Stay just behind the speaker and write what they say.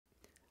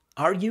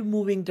Are you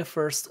moving the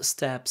first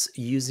steps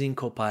using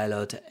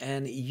Copilot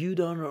and you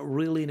don't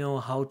really know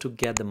how to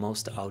get the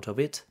most out of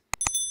it?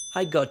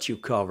 I got you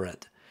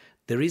covered.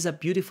 There is a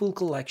beautiful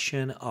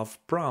collection of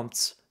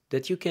prompts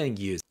that you can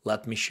use.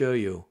 Let me show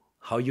you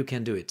how you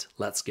can do it.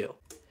 Let's go.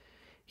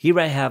 Here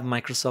I have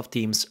Microsoft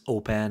Teams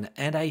open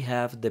and I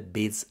have the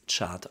Biz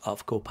chat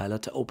of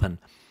Copilot open.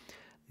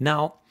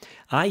 Now,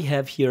 I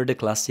have here the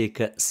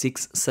classic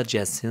 6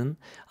 suggestion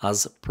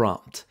as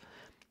prompt.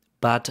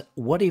 But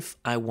what if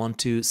I want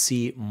to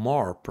see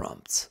more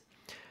prompts?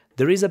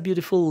 There is a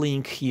beautiful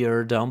link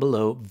here down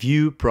below,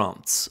 View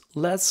Prompts.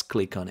 Let's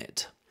click on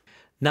it.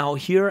 Now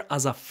here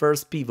as a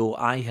first pivot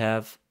I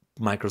have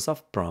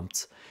Microsoft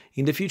Prompts.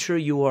 In the future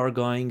you are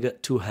going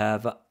to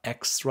have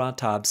extra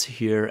tabs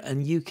here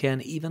and you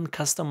can even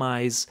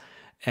customize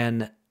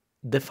and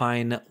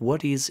define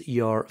what is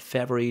your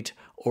favorite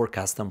or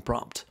custom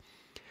prompt.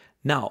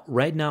 Now,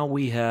 right now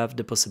we have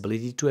the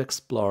possibility to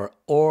explore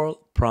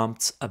all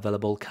prompts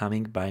available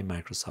coming by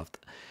Microsoft.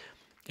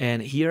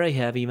 And here I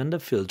have even the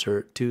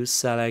filter to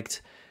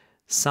select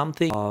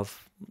something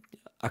of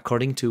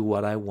according to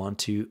what I want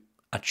to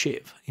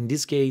achieve. In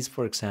this case,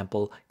 for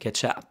example,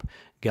 catch up,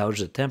 gauge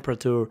the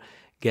temperature,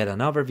 get an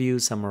overview,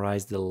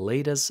 summarize the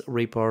latest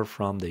report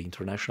from the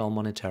International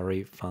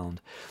Monetary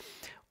Fund.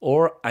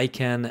 Or I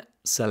can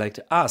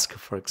select ask,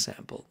 for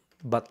example.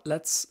 But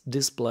let's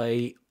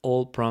display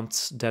all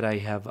prompts that I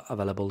have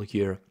available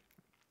here.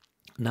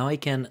 Now I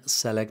can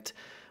select,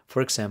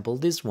 for example,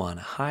 this one,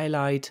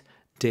 highlight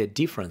the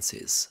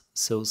differences.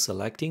 So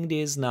selecting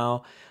this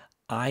now,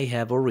 I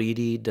have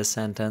already the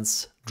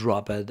sentence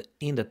dropped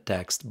in the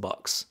text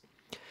box.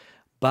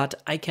 But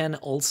I can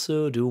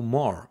also do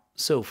more.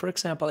 So for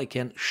example, I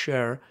can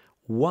share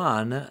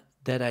one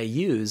that I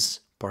use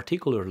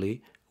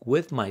particularly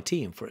with my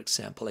team. For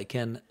example, I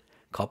can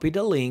copy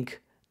the link.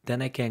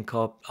 Then I can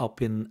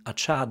open a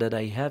chat that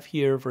I have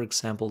here, for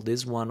example,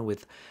 this one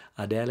with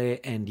Adele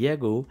and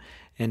Diego,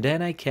 and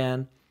then I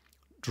can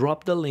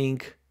drop the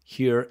link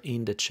here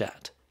in the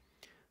chat.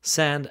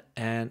 Send,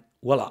 and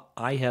voila,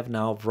 I have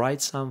now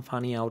write some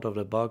funny out of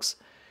the box.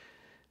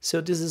 So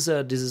this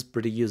is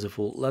pretty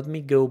useful. Let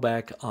me go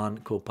back on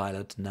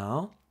Copilot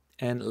now,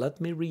 and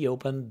let me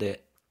reopen the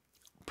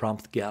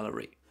prompt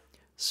gallery.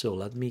 So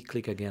let me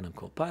click again on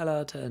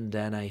Copilot, and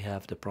then I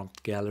have the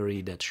prompt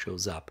gallery that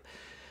shows up.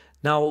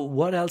 Now,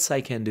 what else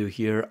I can do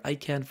here? I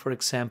can, for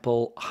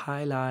example,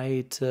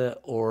 highlight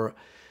or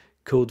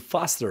code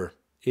faster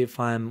if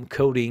I'm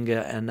coding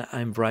and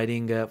I'm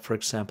writing, for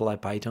example, a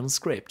Python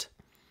script.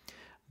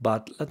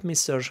 But let me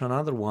search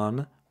another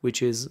one,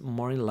 which is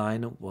more in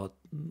line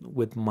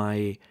with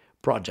my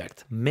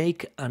project.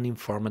 Make an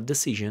informed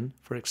decision.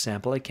 For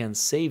example, I can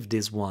save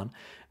this one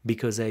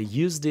because I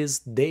use this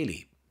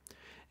daily.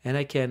 And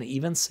I can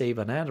even save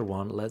another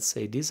one, let's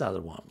say this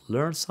other one,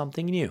 learn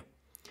something new.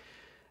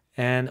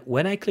 And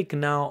when I click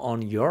now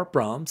on your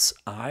prompts,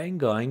 I'm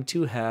going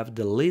to have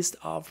the list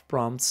of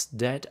prompts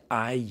that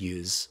I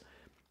use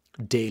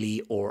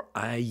daily or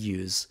I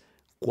use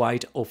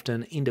quite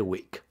often in the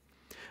week.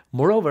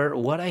 Moreover,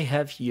 what I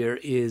have here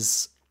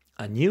is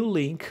a new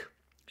link,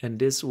 and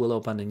this will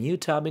open a new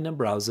tab in a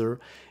browser,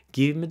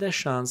 give me the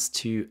chance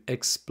to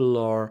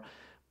explore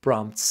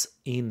prompts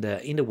in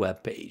the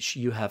web page.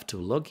 You have to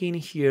log in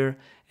here,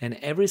 and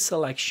every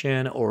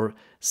selection or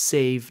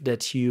save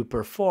that you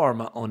perform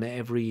on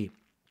every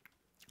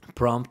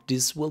prompt,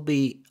 this will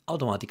be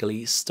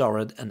automatically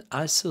stored and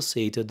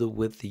associated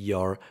with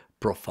your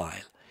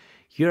profile.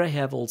 Here I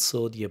have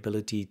also the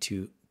ability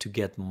to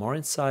get more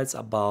insights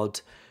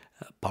about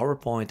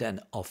PowerPoint and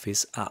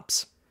Office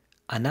apps.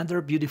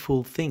 Another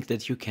beautiful thing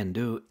that you can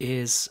do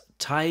is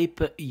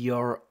type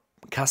your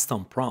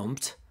custom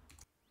prompt.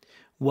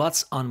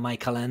 What's on my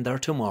calendar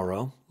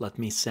tomorrow? Let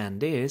me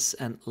send this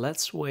and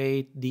let's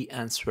wait the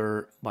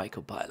answer by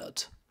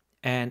Copilot.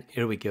 And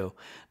here we go.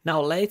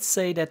 Now let's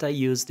say that I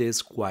use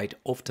this quite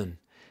often.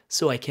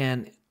 So I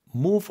can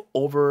move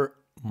over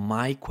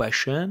my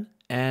question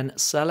and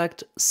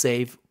select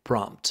Save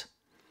Prompt.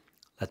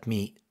 Let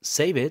me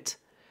save it.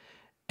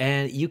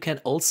 And you can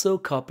also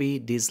copy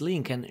this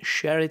link and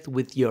share it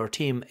with your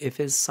team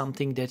if it's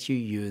something that you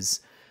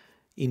use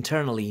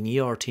internally in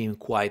your team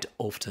quite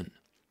often.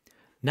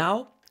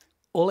 Now,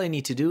 all I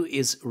need to do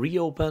is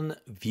reopen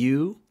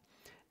View,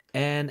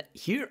 and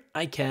here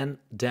I can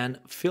then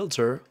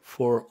filter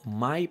for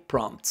my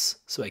prompts.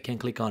 So I can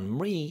click on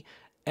Me,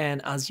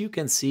 and as you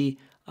can see,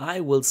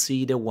 I will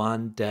see the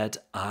one that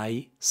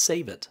I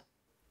saved.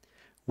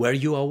 Were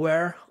you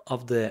aware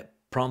of the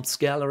prompts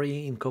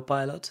gallery in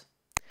Copilot?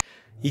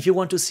 If you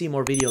want to see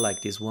more video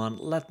like this one,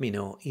 let me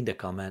know in the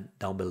comment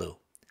down below.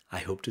 I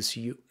hope to see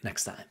you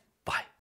next time. Bye.